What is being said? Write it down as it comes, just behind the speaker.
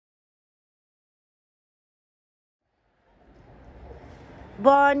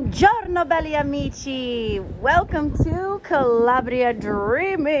Buongiorno belli amici, welcome to Calabria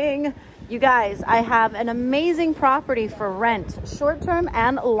Dreaming. You guys, I have an amazing property for rent, short-term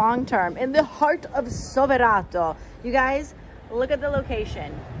and long-term, in the heart of Soverato. You guys, look at the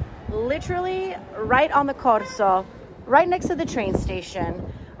location. Literally right on the Corso, right next to the train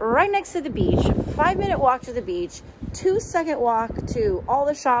station, right next to the beach, 5-minute walk to the beach, 2-second walk to all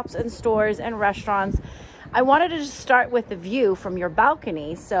the shops and stores and restaurants. I wanted to just start with the view from your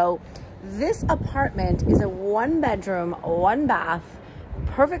balcony. So this apartment is a 1-bedroom, 1-bath,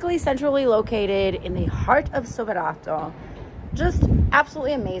 perfectly centrally located in the heart of Soverato. Just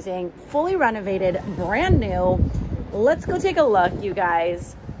absolutely amazing, fully renovated, brand new. Let's go take a look, you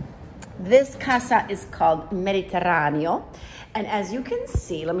guys. This casa is called Mediterraneo. And as you can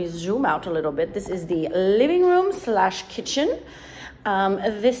see, let me zoom out a little bit. This is the living room / kitchen.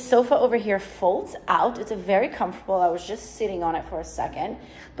 This sofa over here folds out. It's a very comfortable. I was just sitting on it for a second,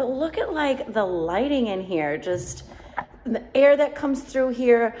 but look at like the lighting in here, just the air that comes through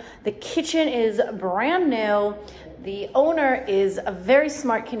here. The kitchen is brand new. The owner is a very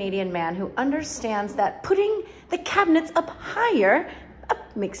smart Canadian man who understands that putting the cabinets up higher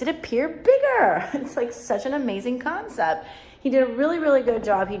makes it appear bigger. It's like such an amazing concept. He did a really, really good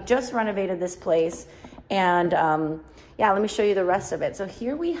job. He just renovated this place. And yeah, let me show you the rest of it. So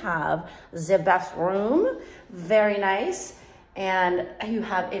here we have the bathroom, very nice. And you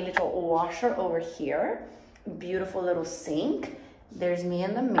have a little washer over here, beautiful little sink. There's me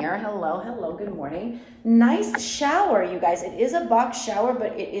in the mirror. Hello, hello, good morning. Nice shower, you guys. It is a box shower,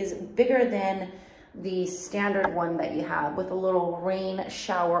 but it is bigger than the standard one that you have with a little rain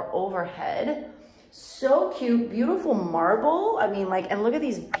shower overhead. So cute, beautiful marble. I mean, like, and look at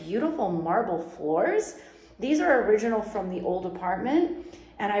these beautiful marble floors. These are original from the old apartment,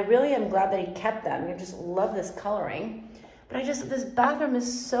 and I really am glad that he kept them. I just love this coloring. But this bathroom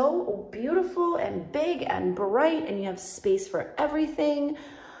is so beautiful and big and bright, and you have space for everything.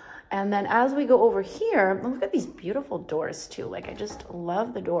 And then as we go over here, look at these beautiful doors too. Like, I just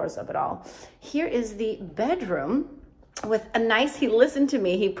love the doors of it all. Here is the bedroom with a nice, he listened to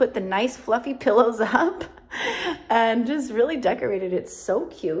me. He put the nice fluffy pillows up and just really decorated it. So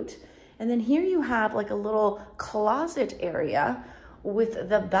cute. And then here you have like a little closet area with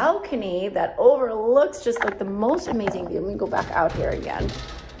the balcony that overlooks just like the most amazing view. Let me go back out here again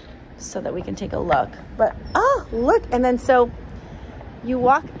so that we can take a look. But, oh, look. And then so you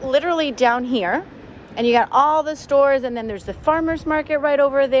walk literally down here and you got all the stores, and then there's the farmer's market right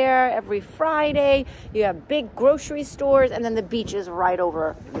over there every Friday. You have big grocery stores, and then the beach is right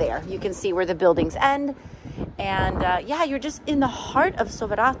over there. You can see where the buildings end. And yeah, you're just in the heart of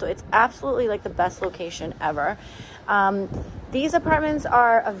Soverato. It's absolutely like the best location ever. These apartments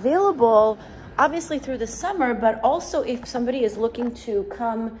are available obviously through the summer, but also if somebody is looking to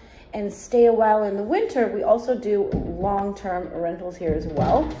come and stay a while in the winter, we also do long-term rentals here as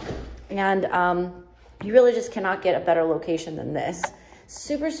well. And you really just cannot get a better location than this.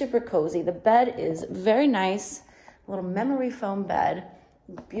 Super, super cozy. The bed is very nice, a little memory foam bed,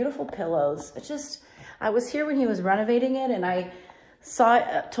 beautiful pillows. It's just, I was here when he was renovating it, and I saw it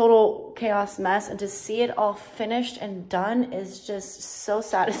a total chaos mess, and to see it all finished and done is just so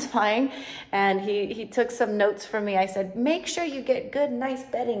satisfying. And he took some notes from me. I said, make sure you get good, nice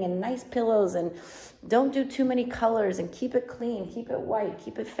bedding and nice pillows, and don't do too many colors, and keep it clean, keep it white,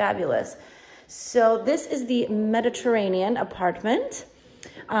 keep it fabulous. So this is the Mediterranean apartment.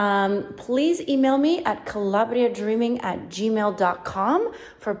 Please email me at calabriadreaming@gmail.com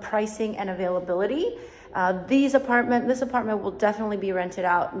for pricing and availability. This apartment will definitely be rented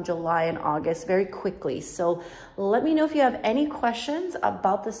out in July and August very quickly. So let me know if you have any questions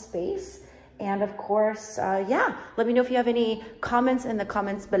about the space. And of course, yeah, let me know if you have any comments in the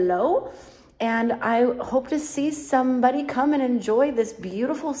comments below. And I hope to see somebody come and enjoy this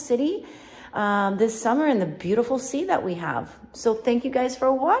beautiful city this summer and the beautiful sea that we have. So thank you guys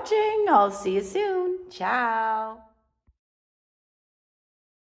for watching. I'll see you soon. Ciao.